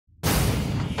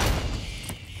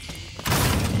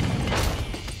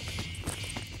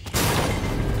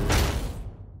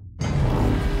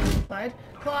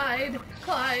Clyde!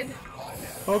 Clyde!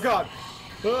 Oh god!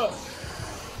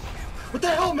 What the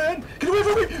hell, man? Get away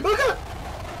from me! Oh god!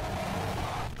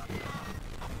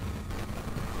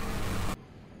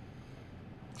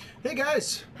 Hey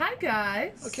guys! Hi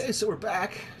guys! Okay, so we're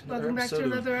back. Welcome back to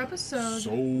another episode.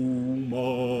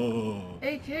 Soma!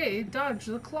 A.K.A. Dodge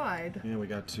the Clyde. Yeah, we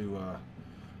got to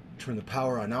turn the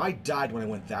power on. Now, I died when I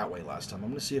went that way last time. I'm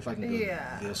gonna see if I can go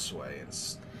this way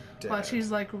instead. Well, she's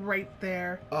like right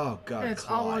there. Oh god, and it's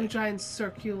Clyde. all one giant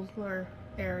circular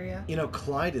area. You know,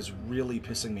 Clyde is really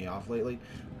pissing me off lately.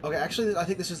 Okay, actually, I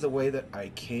think this is the way that I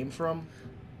came from.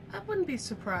 I wouldn't be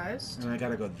surprised. And I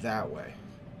gotta go that way.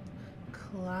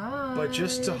 Clyde. But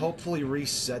just to hopefully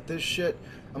reset this shit,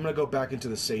 I'm gonna go back into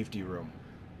the safety room.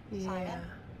 Yeah. Simon,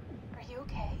 are you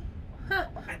okay? Huh.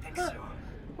 I think so.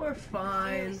 We're You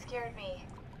fine. really scared me.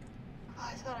 Oh,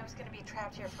 I thought I was going to be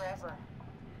trapped here forever.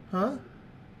 Huh?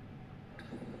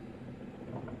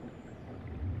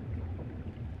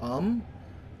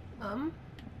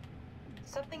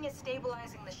 Something is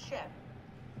stabilizing the ship.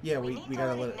 Yeah, we we need to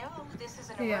gotta let let it know this is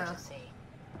an Yeah. emergency.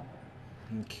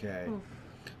 Okay. Oof.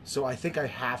 So I think I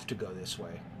have to go this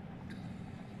way.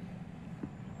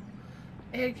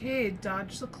 A.K.A.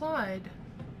 Dodge the Clyde.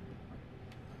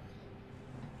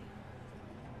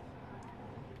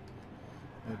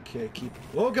 Okay, keep...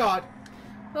 Oh god!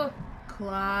 Oh,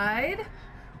 Clyde?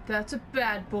 That's a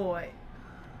bad boy.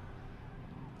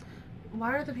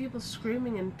 Why are the people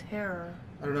screaming in terror?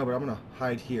 I don't know, but I'm gonna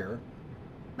hide here.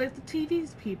 Like the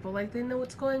TV's people, like they know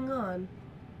what's going on.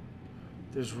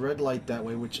 There's red light that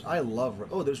way, which I love.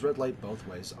 Oh, there's red light both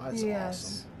ways. That's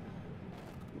awesome.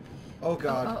 Oh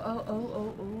god.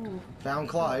 Oh. Found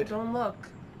Clyde. Don't look.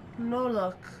 No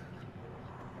look.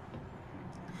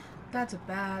 That's a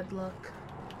bad look.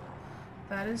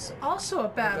 That is also a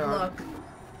bad look.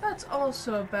 That's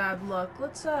also a bad look.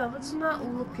 Let's not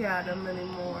look at him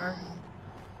anymore.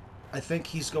 I think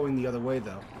he's going the other way,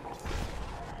 though.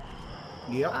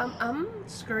 Yep.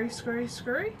 Scurry.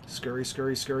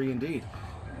 Scurry indeed.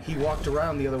 He walked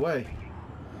around the other way.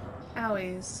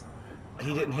 Owies.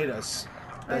 He didn't hit us.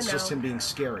 That's just him being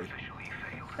scary.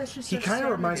 That's just He kind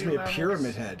of reminds me of levels.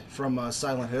 Pyramid Head from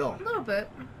Silent Hill. A little bit.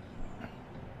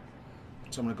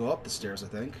 So I'm gonna go up the stairs, I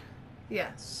think.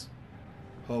 Yes.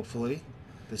 Hopefully,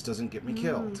 this doesn't get me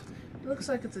killed. It looks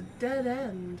like it's a dead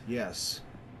end. Yes.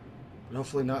 But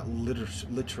hopefully not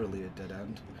literally a dead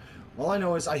end. All I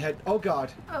know is I had... Oh,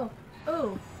 God.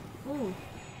 Ooh.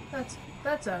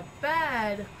 That's a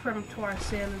bad crumb to our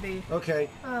sanity. Okay,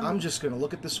 I'm just gonna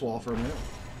look at this wall for a minute.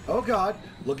 Oh, God.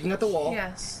 Looking at the wall.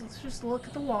 Yes, let's just look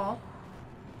at the wall.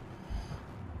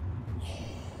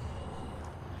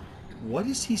 What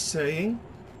is he saying?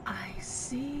 I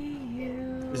see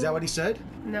you. Is that what he said?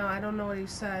 No, I don't know what he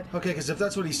said. Okay, because if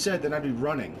that's what he said, then I'd be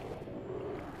running.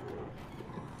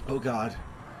 Oh, God.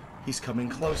 He's coming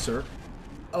closer.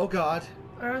 Oh, God.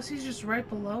 Or else he's just right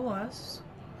below us.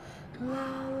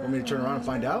 Want me to turn around and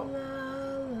find out?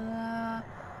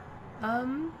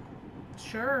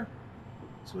 Sure.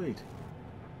 Sweet.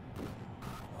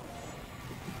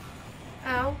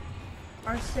 Ow.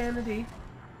 Our sanity.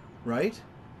 Right?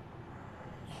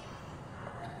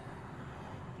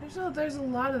 There's a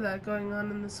lot of that going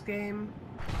on in this game.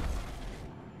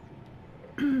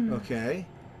 Okay.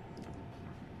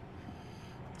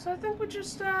 So I think we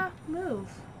just,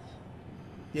 move.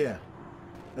 Yeah.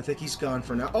 I think he's gone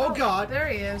for now. Oh, God! There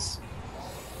he is.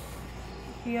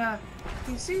 Yeah.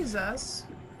 He sees us.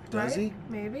 Does he?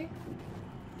 Maybe.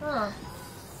 Oh.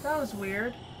 That was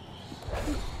weird.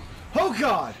 Oh,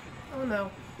 God! Oh,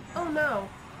 no. Oh, no.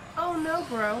 Oh, no,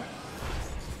 bro.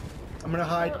 I'm gonna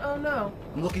hide. Oh, no.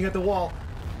 I'm looking at the wall.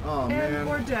 Oh, man. And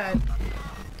we're dead.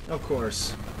 Of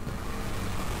course.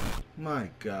 My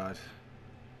God.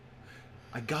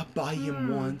 I got by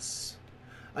him once.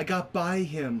 I got by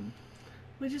him.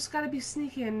 We just gotta be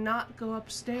sneaky and not go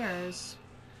upstairs.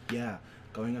 Yeah,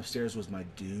 going upstairs was my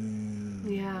doom.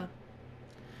 Yeah.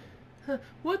 Huh,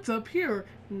 what's up here?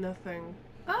 Nothing.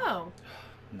 Oh.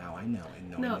 Now I know, and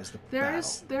knowing is the there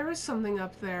battle. there is something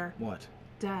up there. What?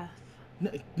 Death.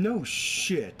 No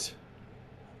shit.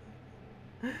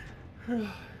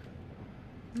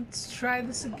 Let's try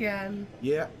this again.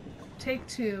 Yeah. Take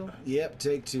two. Yep,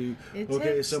 take two. It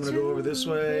Okay, so I'm gonna go over this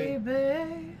way.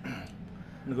 Baby. I'm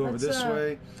gonna go over this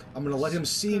way. I'm gonna let him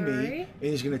see me, and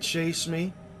he's gonna chase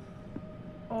me.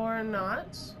 Or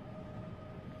not.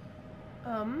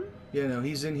 Yeah, no,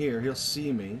 he's in here. He'll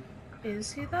see me.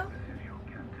 Is he though?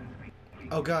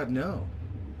 Oh God, no.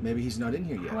 Maybe he's not in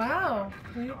here yet. Wow.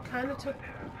 We kind of took.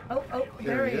 Oh,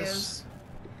 there he is.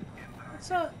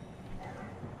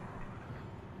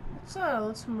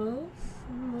 Let's move.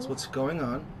 That's what's going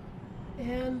on.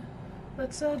 And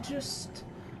let's just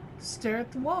stare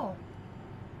at the wall.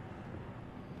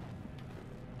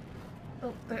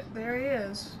 Oh, there he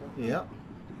is. Yep.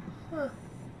 Huh.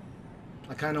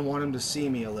 I kind of want him to see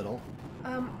me a little.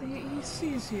 He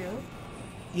sees you.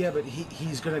 Yeah, but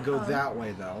he's gonna go that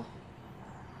way, though.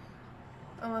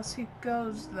 Unless he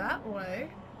goes that way.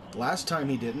 Last time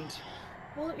he didn't.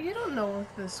 Well, you don't know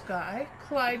with this guy.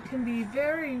 Clyde can be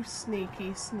very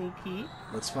sneaky.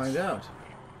 Let's find out.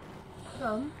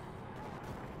 Come.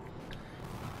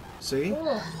 See?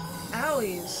 Oh,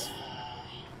 owies.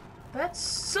 That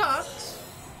sucked.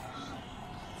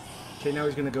 Okay, now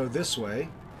he's gonna go this way.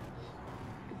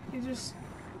 You just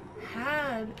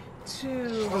had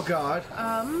to... Oh, God.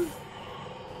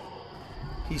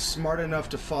 He's smart enough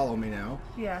to follow me now.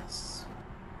 Yes.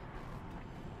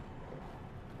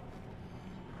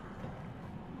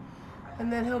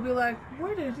 And then he'll be like,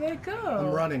 where did they go?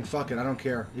 I'm running. Fuck it. I don't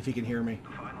care if he can hear me.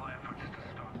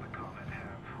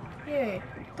 Yay.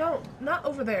 Don't. Not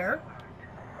over there.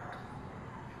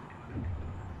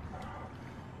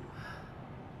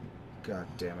 God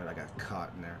damn it. I got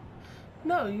caught in there.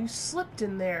 No, you slipped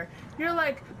in there. You're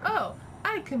like, oh,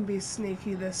 I can be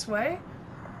sneaky this way.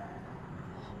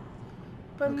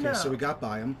 But Okay, no. so we got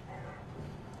by him.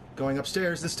 Going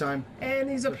upstairs this time. And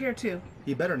he's up here too.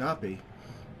 He better not be.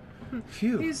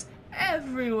 Phew. He's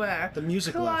everywhere. The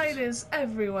music Clyde left. is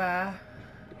everywhere.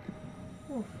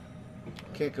 Ooh.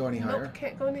 Can't go any higher. Nope,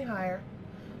 can't go any higher.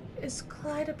 Is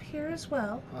Clyde up here as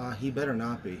well? He better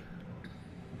not be.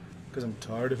 Because I'm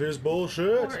tired of his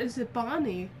bullshit. Or is it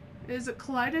Bonnie? Is it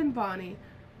Clyde and Bonnie?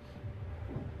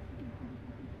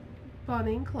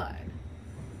 Bonnie and Clyde.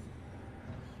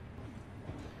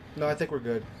 No, I think we're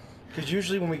good. Because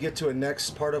usually when we get to a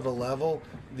next part of a level,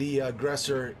 the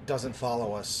aggressor doesn't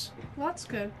follow us. Well, that's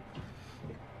good.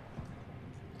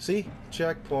 See?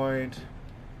 Checkpoint.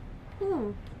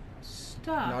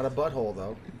 Stop. Not a butthole,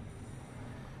 though.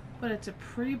 But it's a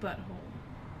pretty butthole.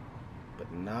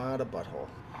 But not a butthole.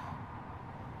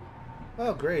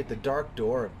 Oh, great. The dark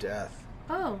door of death.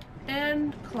 Oh,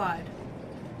 and Clyde.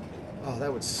 Oh,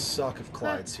 that would suck if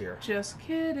Clyde's here. Just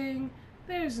kidding.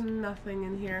 There's nothing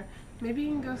in here. Maybe you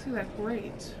can go through that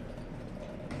grate.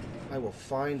 I will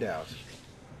find out.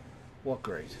 What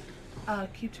grate?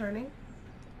 Keep turning.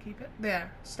 Keep it.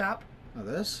 There. Stop. Oh,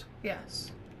 this?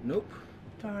 Yes. Nope.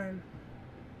 Darn.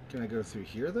 Can I go through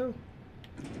here, though?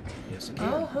 Yes, I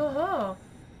can. Oh, ho, ho.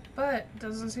 But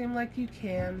doesn't seem like you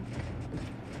can.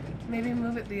 Maybe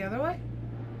move it the other way?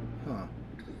 Huh.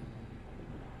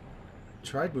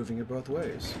 Tried moving it both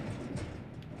ways.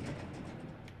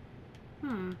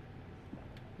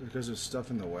 Because there's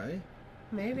stuff in the way?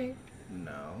 Maybe.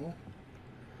 No.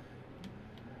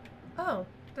 Oh,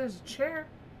 there's a chair.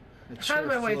 The chair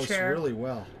my way, floats chair. really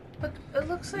well. But it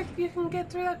looks like you can get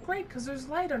through that grate because there's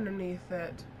light underneath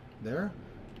it. There?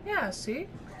 Yeah, see?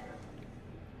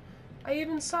 I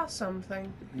even saw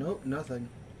something. Nope, nothing.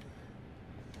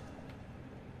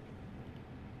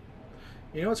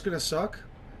 You know what's gonna suck?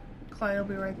 Clyde will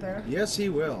be right there. Yes, he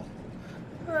will.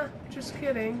 Just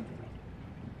kidding.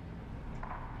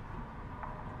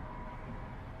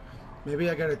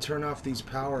 Maybe I gotta turn off these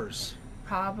powers.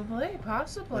 Probably,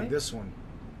 possibly. Like this one.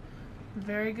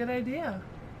 Very good idea.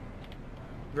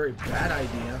 Very bad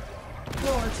idea.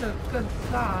 Well, it's a good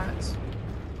thought.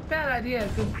 Bad idea,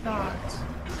 good thought.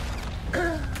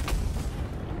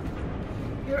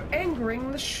 You're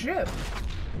angering the ship.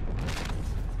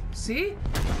 See?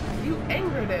 You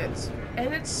angered it,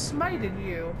 and it smited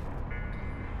you.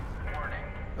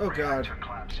 Oh god.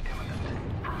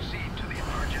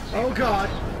 Oh god.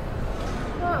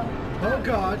 Oh. Oh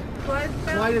god. Clyde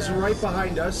found Clyde is us. right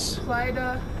behind us.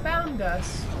 Clyde found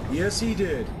us. Yes, he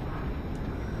did.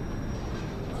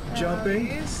 Jumping.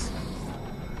 These.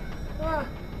 Ah.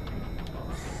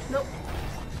 Nope.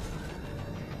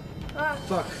 Ah.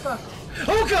 Fuck. Fuck.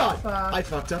 Oh god! Fuck. I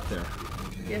fucked up there.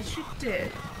 Yes, you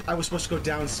did. I was supposed to go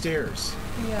downstairs,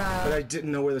 Yeah. but I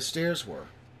didn't know where the stairs were.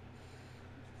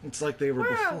 It's like they were Well,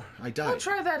 before. I died. We'll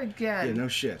try that again. Yeah, no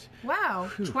shit. Wow.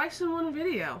 Twice in one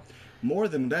video. More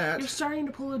than that. You're starting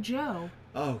to pull a Joe.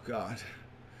 Oh god.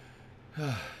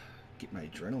 Get my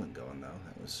adrenaline going though.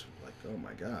 That was like, oh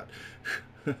my god.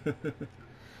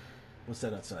 What's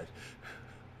that outside?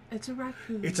 It's a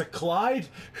raccoon. It's a Clyde?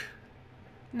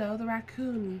 No, the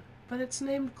raccoon. But it's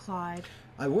named Clyde.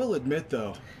 I will admit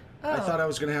though, I Oh. thought I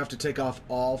was gonna have to take off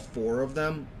all 4 of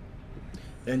them.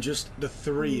 And just the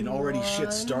 3 and already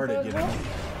shit started, you know?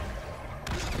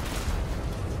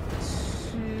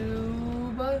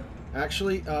 Tuba.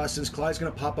 Actually, since Clyde's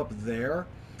gonna pop up there,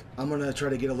 I'm gonna try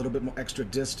to get a little bit more extra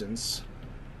distance.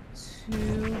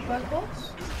 2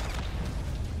 buckles.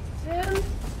 And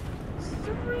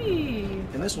 3.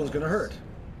 And this one's gonna hurt.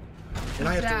 And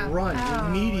I have Zap. to run Ow,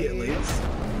 immediately.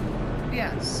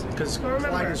 Yes. Because So remember,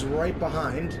 Clyde is right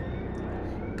behind.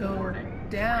 go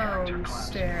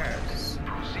downstairs.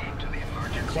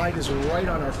 Clyde is right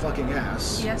on our fucking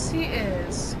ass. Yes, he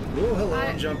is. Oh, hello,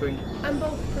 I'm jumping. I'm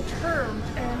both perturbed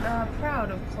and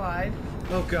proud of Clyde.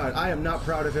 Oh god, I am not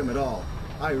proud of him at all.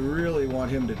 I really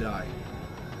want him to die.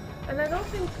 And I don't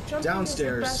think jumping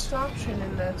Downstairs. is the best option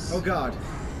in this. Oh god.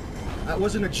 That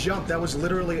wasn't a jump, that was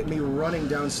literally me running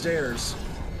downstairs.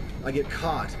 I get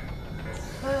caught.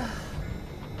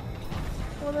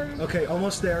 Well then... Okay,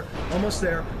 almost there, almost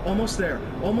there, almost there,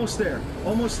 almost there,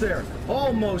 almost there,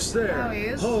 almost there. Now he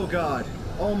is. Oh god,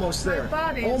 almost there,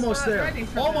 body is almost not there, ready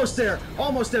for almost this. there,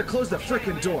 almost there. Close the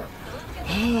frickin' door.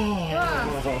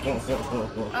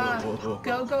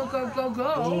 Go, go, go, go,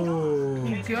 go.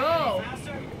 Oh. Go.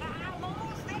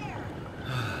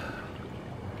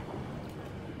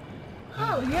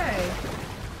 Oh, yay.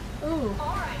 Ooh.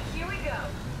 Alright, here we go.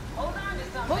 Hold on to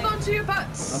something. Hold on to your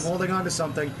butts. I'm holding on to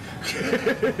something.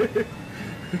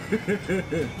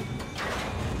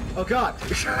 Oh god.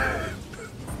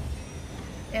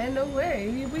 And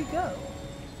away we go.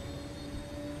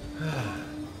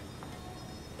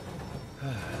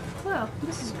 Well,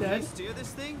 this is Can you good. steer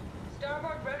this thing?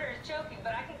 Starboard rudder is choking,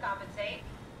 but I can compensate.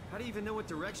 How do you even know what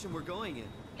direction we're going in?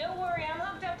 Don't worry, I'm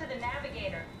hooked up to the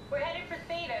navigator. We're headed for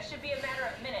Theta. Should be a matter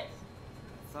of minutes.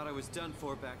 I thought I was done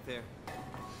for back there.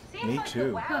 Seems Me like too.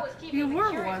 the WOW is keeping You the were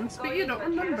Curious once, from but going you into don't a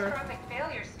remember. catastrophic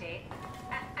failure state.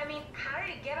 I mean, how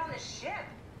did it get on the ship?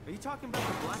 Are you talking about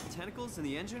the black tentacles in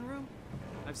the engine room?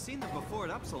 I've seen them before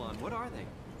at Upsilon. What are they?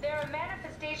 They're a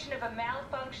manifestation of a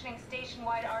malfunctioning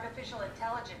station-wide artificial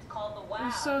intelligence called the WOW.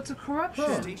 So it's a corruption.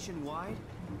 Huh. Station-wide?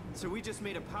 So we just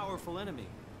made a powerful enemy.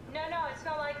 No, it's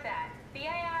not like that. The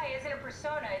AI isn't a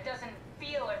persona. It doesn't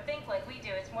feel or think like we do.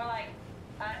 It's more like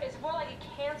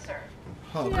a cancer.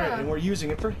 Oh great, Yeah. and we're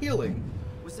using it for healing.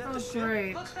 Was that Oh, the ship?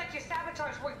 great. Looks like your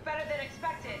sabotage worked better than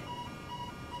expected.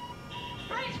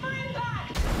 Brace for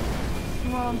impact!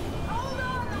 Well, Hold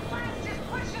on, the blast just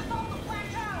pushed us off the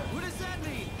plateau! What does that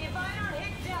mean? If I don't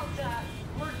hit Delta,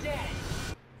 we're dead.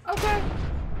 okay.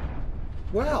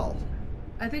 Well,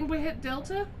 I think we hit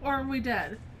Delta, or are we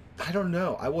dead? I don't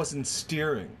know. I wasn't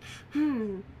steering.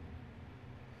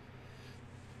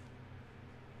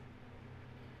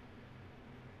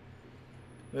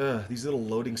 These little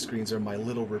loading screens are my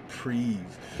little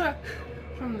reprieve.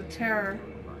 From the terror.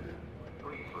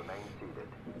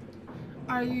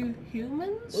 Are you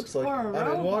humans? Looks like or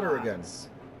I'm in water again. robots?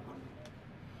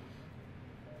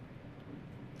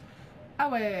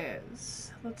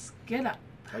 Anyways, let's get up.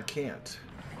 I can't.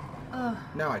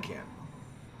 Now I can.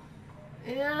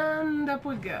 And up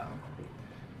we go.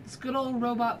 This good old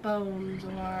robot bones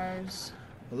of ours.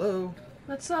 Hello?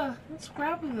 Let's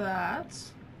grab that.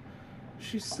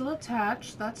 She's still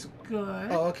attached, that's good.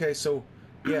 Oh, okay, so,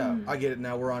 yeah, I get it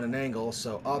now. We're on an angle,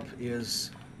 so up is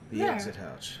the There. exit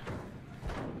hatch.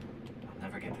 I'll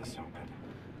never get this open.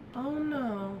 Oh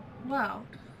no. Wow.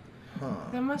 Huh.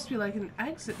 There must be like an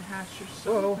exit hatch or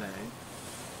Whoa. something.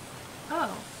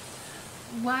 Oh.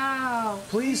 Wow.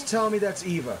 Please tell me that's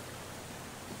Eva.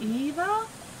 Eva?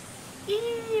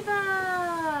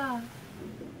 Eva!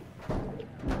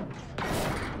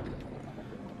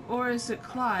 Or is it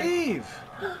Clyde? Eve!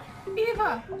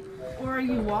 Eva! Or are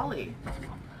you Wally?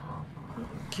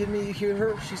 Can you hear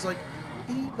her? She's like,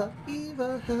 Eva,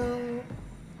 Eva, help.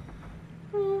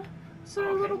 Oh, is there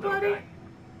a little buddy? guy.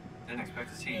 Didn't expect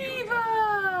to see you again.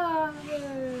 Eva!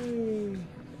 Yay.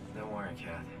 Don't worry,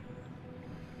 Kath.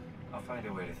 I'll find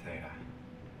a way to Theta.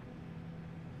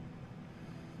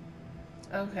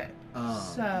 Okay,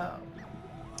 so...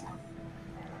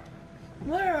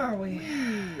 Where are we?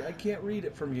 Whee, I can't read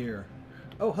it from here.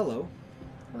 Oh, hello.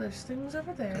 Well, there's things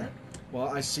over there. Well,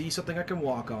 I see something I can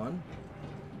walk on.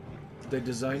 They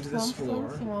designed this Thwomp, floor.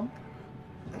 thwomp, thwomp.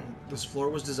 This floor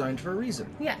was designed for a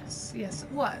reason. Yes, yes,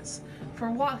 it was.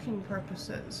 For walking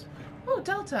purposes. Oh,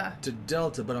 Delta! To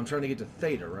Delta, but I'm trying to get to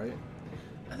Theta, right?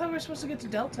 I thought we were supposed to get to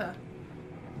Delta.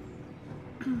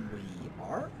 We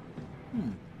are?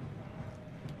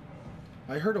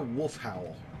 I heard a wolf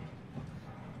howl.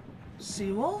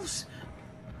 Seawolves?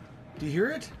 Do you hear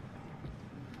it?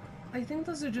 I think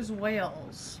those are just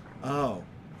whales. Oh.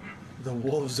 The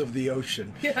wolves of the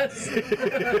ocean. Yes.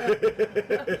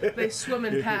 They swim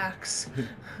in packs.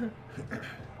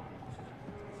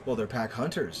 Well, they're pack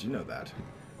hunters, you know that.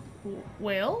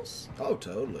 Whales? Oh,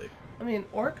 totally. I mean,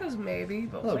 orcas maybe,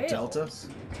 but Hello, whales. Delta.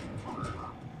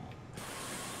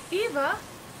 Eva,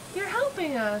 you're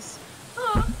helping us.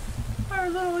 Oh, our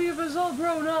little Eva's all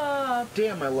grown up.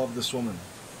 Damn, I love this woman.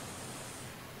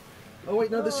 Oh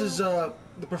wait, no, this is the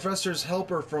professor's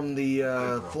helper from the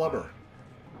flubber.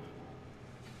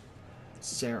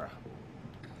 Sarah.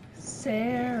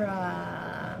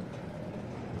 Sarah.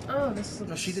 Oh, this looks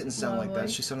No, she didn't sound like that.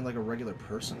 lovely. She sounded like a regular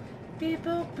person. Beep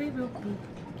boop, beep boop, boop.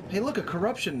 Hey, look, a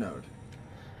corruption node.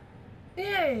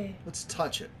 Yay! Let's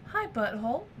touch it. Hi,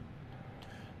 butthole.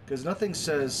 Because nothing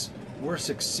says we're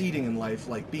succeeding in life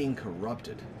like being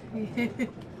corrupted.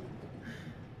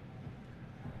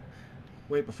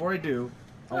 Wait, before I do,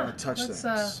 I want to touch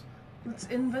things. Let's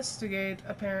investigate,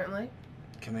 apparently.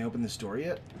 Can I open this door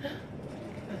yet?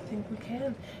 I think we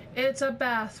can. It's a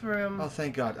bathroom. Oh,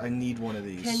 thank God. I need one of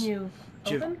these. Can you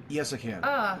open? Yes, I can.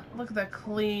 Ah, look at that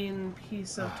clean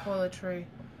piece of toiletry.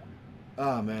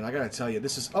 Oh, man, I gotta tell you,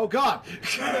 this is... Oh, God!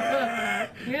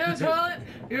 You know, toilet,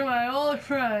 you're my old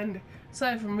friend.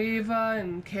 Aside from Eva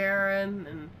and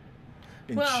Karen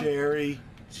And well, Cherry.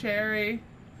 Cherry.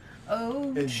 Oh,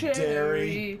 And Cherry.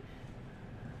 Dairy.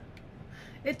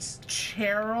 It's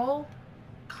Cheryl.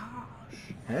 Gosh.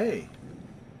 Hey,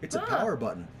 it's a power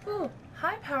button. Ooh,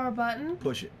 hi, power button.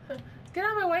 Push it. Get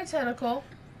out of my way, tentacle.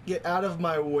 Get out of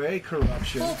my way,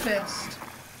 corruption. Full fist.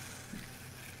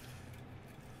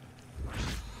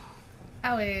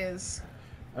 Owies.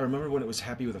 I remember when it was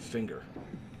happy with a finger.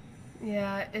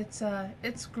 Yeah, it's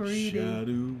greedy.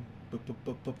 Shadow.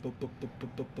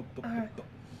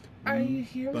 Are you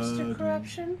here, Mr.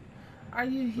 Corruption? Are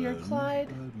you here, Clyde?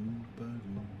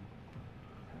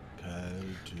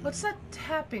 What's that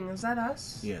tapping? Is that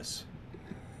us? Yes.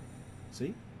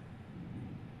 See?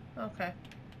 Okay.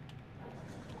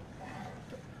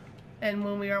 And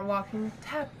when we are walking,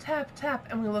 tap, tap, tap,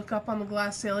 and we look up on the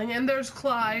glass ceiling, and there's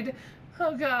Clyde.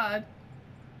 Oh, God.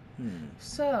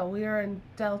 So, we are in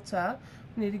Delta.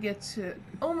 We need to get to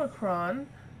Omicron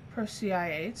per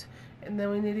CI8, and then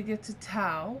we need to get to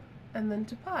Tau, and then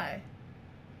to Pi.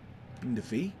 Into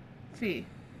Phi? Phi.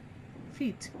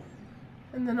 Feet.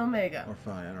 And then Omega. Or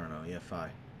Phi, I don't know. Yeah, Phi.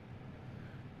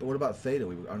 But what about Theta?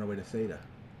 We were on our way to Theta.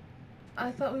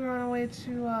 I thought we were on our way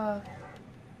to,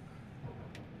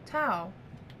 Tau.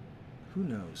 Who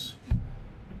knows?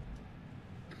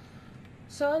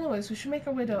 So anyways, we should make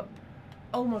our way to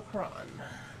Omicron.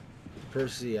 Per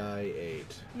CI8.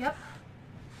 Yep.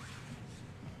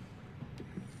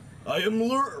 I am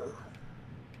Lur.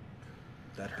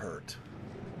 That hurt.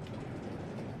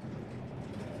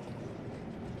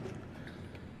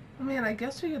 I mean, I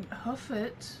guess we could hoof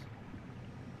it.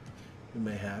 We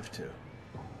may have to.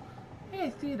 Hey,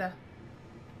 Theta.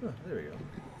 Oh, there we go.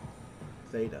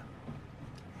 Theta.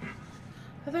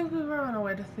 I think we were on our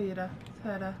way to Theta.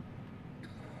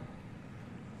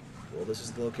 Well, this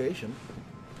is the location.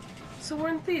 So we're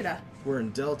in Theta. We're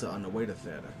in Delta on the way to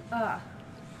Theta.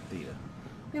 Theta.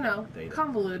 You know, Theta.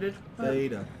 convoluted. But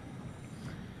Theta.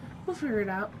 we'll figure it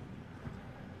out.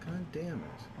 God damn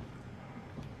it.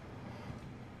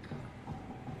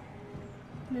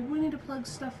 Maybe we need to plug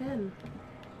stuff in.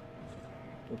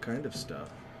 What kind of stuff?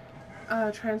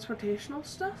 Transportational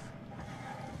stuff?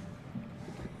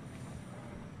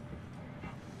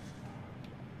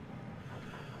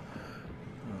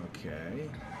 Okay.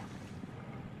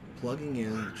 Plugging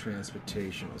in the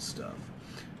transportational stuff.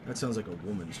 That sounds like a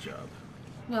woman's job.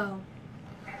 Well,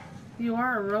 you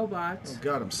are a robot. Oh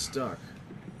God, I'm stuck.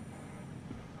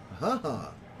 Haha.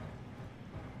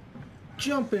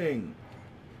 Jumping!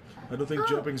 I don't think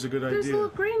jumping's a good There's a idea. little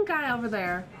green guy over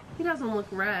there. He doesn't look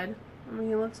red. I mean,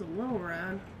 he looks a little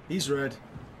red. He's red.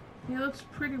 He looks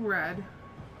pretty red.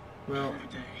 Well,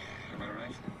 Good day. Am I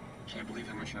right? Can't believe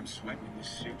how much I'm sweating in this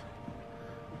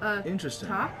suit. interesting.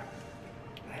 Top?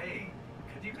 Hey,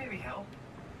 could you maybe help?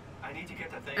 I need to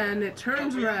get the thing. And it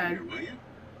turns Help me out red. here, will you?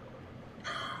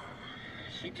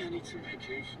 I think I need some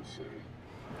vacation, sir.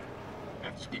 I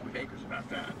have to speak with Akers about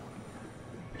that.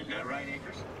 Is that right,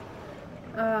 Akers?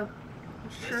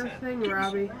 Sure Listen, thing, give me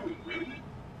Robbie. some room, will you?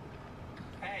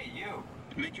 Hey, you.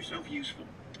 Make yourself useful.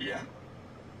 Yeah?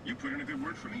 You put in a good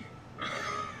word for me?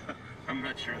 I'm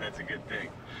not sure that's a good thing.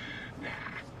 Nah,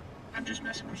 I'm just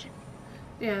messing with you.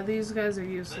 Yeah, these guys are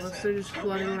useless. They're just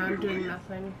floating around doing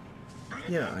nothing.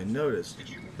 Yeah, I noticed.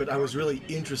 But I was really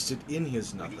interested in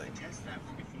his nothing. Test that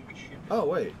one before we ship. Oh,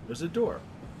 wait. There's a door.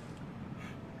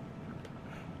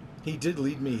 He did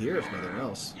lead me here, if nothing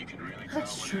else. You can really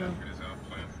That's tell true. when Alfred is off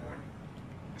platform.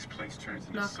 This place turns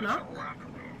into Knock, such knock. a locker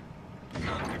room.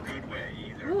 Not in a good way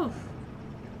either. Oof.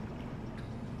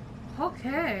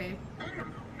 Okay. I don't know,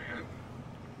 man.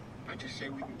 I just say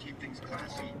we can keep things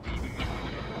classy.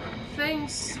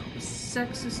 Thanks,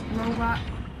 sexist robot.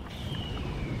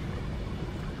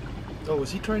 Oh,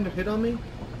 was he trying to hit on me?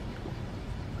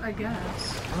 I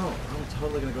guess. Oh, I'm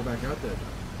totally gonna go back out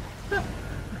there. I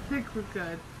think we're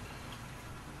good.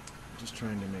 Just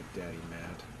trying to make Daddy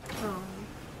mad. Oh.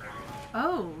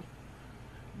 Oh.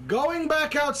 Going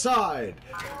back outside!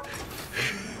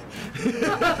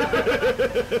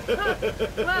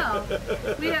 Well,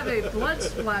 we have a blood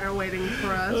splatter waiting for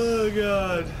us. Oh,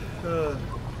 God.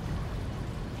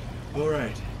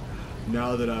 Alright.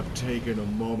 Now that I've taken a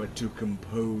moment to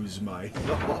compose my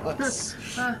thoughts.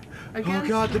 Oh,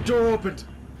 God, the door opened!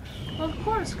 Well, of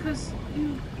course, because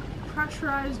you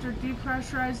pressurized or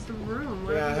depressurized the room.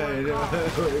 Yeah, hey,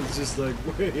 it's just like,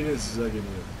 wait a second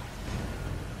here.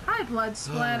 Hi, blood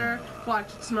splatter.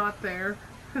 Watch, it's not there.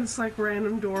 It's like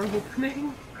random door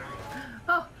opening.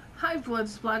 Oh, hi, blood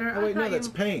splatter. Oh, wait, no, that's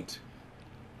paint.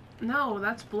 No,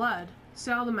 that's blood.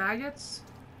 See all the maggots?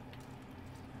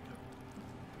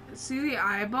 See the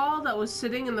eyeball that was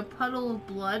sitting in the puddle of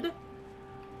blood?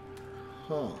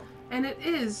 Huh. And it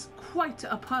is quite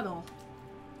a puddle.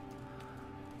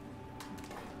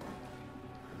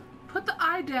 Put the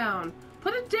eye down.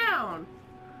 Put it down.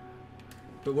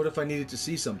 But what if I needed to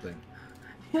see something?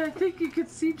 Yeah, I think you could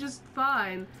see just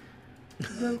fine.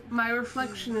 My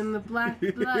reflection in the black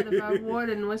blood of our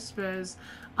warden whispers,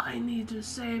 I need to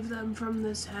save them from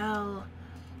this hell.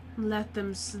 Let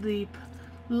them sleep.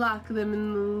 Lock them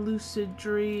in the lucid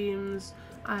dreams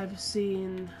I've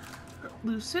seen.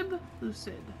 Lucid?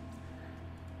 Lucid.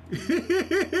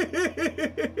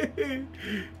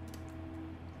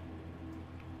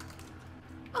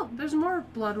 Oh, there's more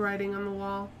blood writing on the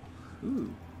wall.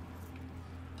 Ooh.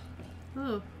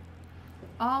 Ooh.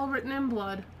 All written in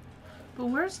blood. But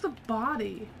where's the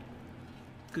body?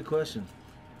 Good question.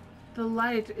 The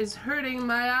light is hurting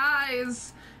my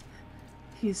eyes.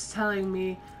 He's telling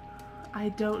me I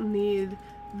don't need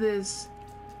this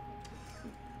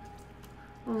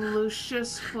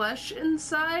luscious flesh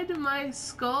inside my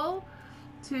skull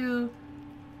to,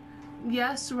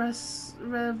 yes,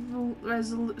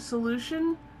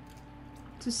 solution.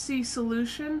 To see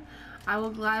solution, I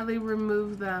will gladly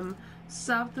remove them.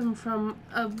 Stop them from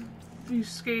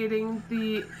obfuscating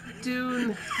the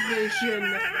Dune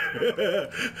vision.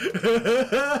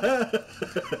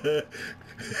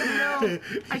 No,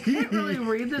 I can't really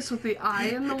read this with the eye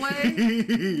in the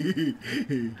way.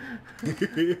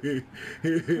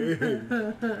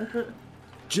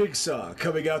 Jigsaw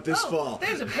coming out this fall.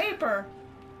 There's a paper.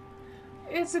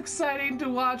 It's exciting to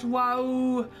watch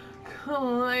Whhy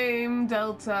claim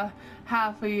Delta.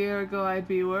 Half a year ago, I'd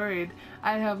be worried.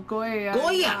 I have Goya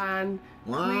and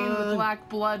clean the black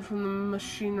blood from the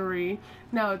machinery.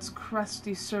 Now its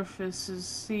crusty surfaces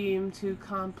seem to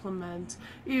complement,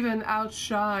 even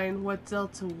outshine what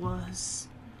Delta was.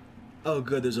 Oh,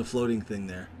 good. There's a floating thing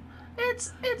there.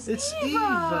 It's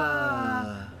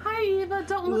Eva. Hi, Eva.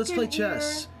 Don't look. Let's play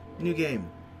chess. New game.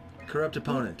 Corrupt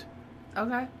opponent.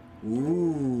 Okay.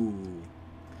 Ooh.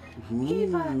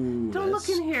 Eva, don't look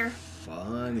in here.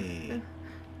 Funny.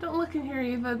 Don't look in here,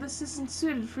 Eva. This isn't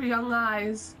suited for young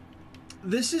eyes.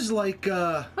 This is like,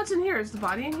 What's in here? Is the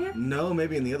body in here? No,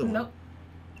 maybe in the other one. Nope.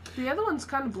 The other one's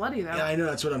kind of bloody, though. Yeah, I know.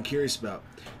 That's what I'm curious about.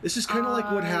 This is kind of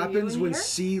like what happens when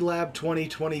C-Lab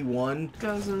 2021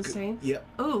 goes insane. Yep.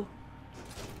 Ooh.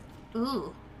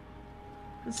 Ooh.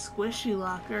 The squishy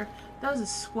locker. That was a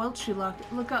squelchy locker.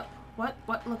 Look up. What?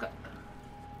 What? Look up.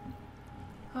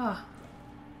 Ah.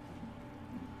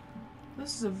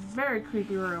 This is a very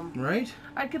creepy room. Right?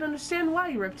 I can understand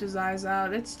why he ripped his eyes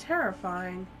out. It's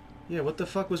terrifying. Yeah, what the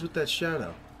fuck was with that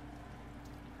shadow?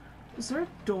 Is there a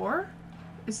door?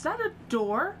 Is that a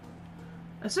door?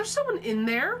 Is there someone in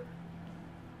there?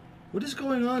 What is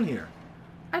going on here?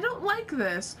 I don't like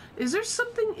this. Is there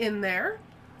something in there?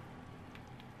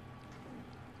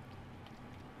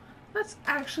 That's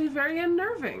actually very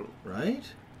unnerving. Right?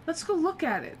 Let's go look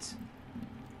at it.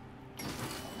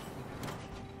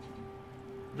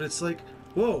 But it's like,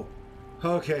 whoa.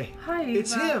 Okay. Hi, Eva.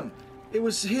 It's him. It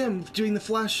was him doing the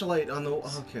flashlight on the...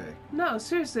 Okay. No,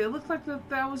 seriously, it looked like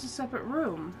that was a separate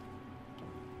room.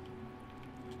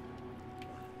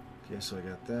 Okay, so I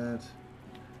got that.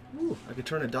 Ooh, I could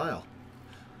turn a dial.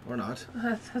 Or not.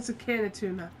 That's a can of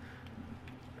tuna.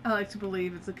 I like to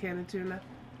believe it's a can of tuna.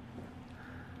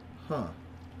 Huh.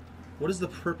 What is the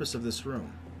purpose of this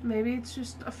room? Maybe it's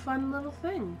just a fun little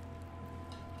thing.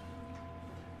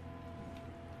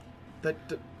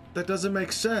 That doesn't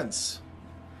make sense.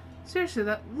 Seriously,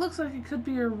 that looks like it could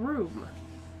be a room.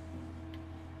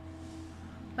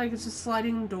 Like it's a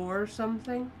sliding door or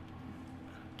something.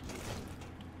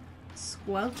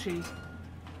 Squelchy.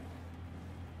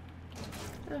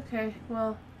 Okay,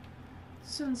 well,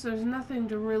 since there's nothing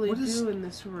to really do in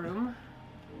this room...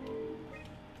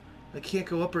 I can't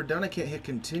go up or down, I can't hit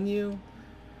continue.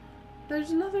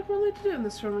 There's nothing really to do in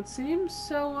this room, it seems,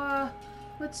 so,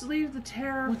 Let's leave the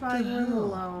terrifying room hell?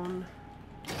 alone.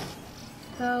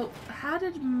 So, how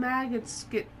did maggots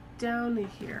get down to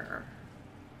here?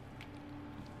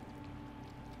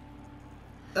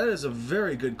 That is a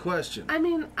very good question. I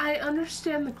mean, I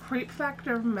understand the creep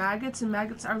factor of maggots, and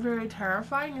maggots are very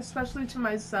terrifying, especially to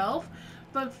myself,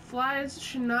 but flies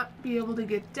should not be able to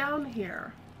get down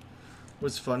here.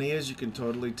 What's funny is you can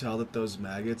totally tell that those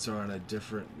maggots are on a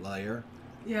different layer.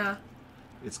 Yeah.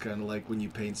 It's kind of like when you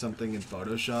paint something in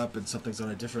Photoshop and something's on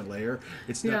a different layer.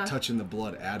 It's not touching the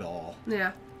blood at all.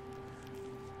 Yeah.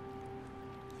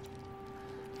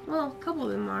 Well, a couple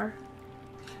of them are.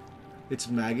 It's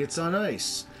maggots on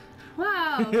ice.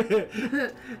 Wow.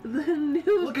 the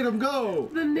new... Look at them go!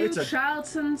 The new child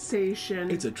sensation.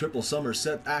 It's a triple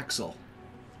somerset axle.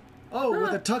 Oh,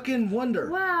 with a tuck-in wonder.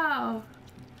 Wow.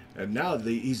 And now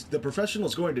the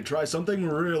professional's going to try something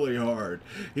really hard.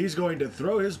 He's going to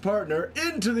throw his partner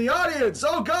into the audience.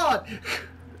 Oh, God!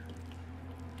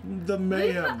 The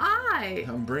mayhem. Leave the eye.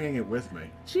 I'm bringing it with me.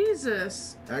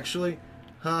 Jesus. Actually,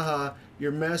 haha,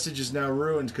 your message is now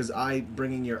ruined because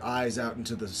bringing your eyes out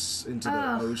into the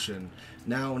ocean.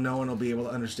 Now no one will be able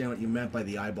to understand what you meant by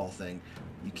the eyeball thing.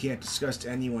 You can't discuss to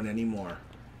anyone anymore.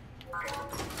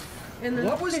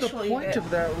 What was the point of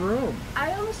that room?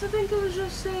 I honestly think it was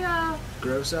just a,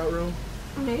 gross out room?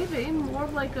 Maybe. More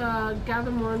of like a gather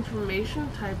more information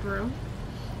type room.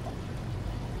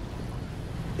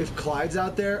 If Clyde's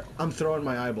out there, I'm throwing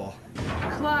my eyeball.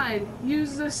 Clyde,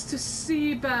 use this to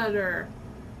see better.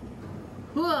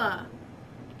 Huh.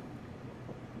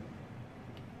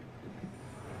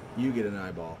 You get an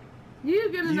eyeball.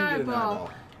 You get an eyeball. Get an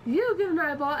eyeball. You get an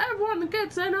eyeball. Everyone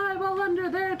gets an eyeball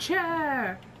under their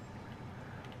chair.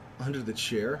 Under the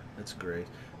chair? That's great.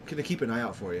 I'm gonna keep an eye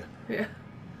out for you. Yeah.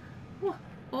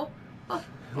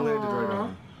 Landed right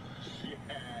on.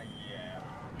 Yeah.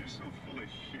 You're so full of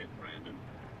shit, Brandon.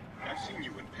 I've seen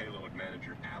you and payload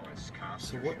manager Alice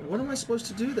So Costa. what am I supposed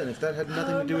to do then if that had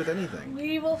nothing to do with anything?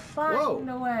 We will find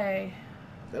a way.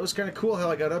 That was kind of cool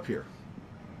how I got up here.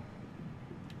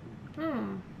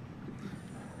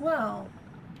 Well,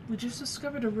 we just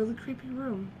discovered a really creepy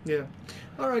room. Yeah.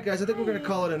 Alright guys, I think we're going to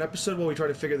call it an episode while we try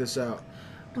to figure this out.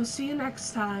 We'll see you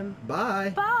next time. Bye.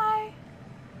 Bye.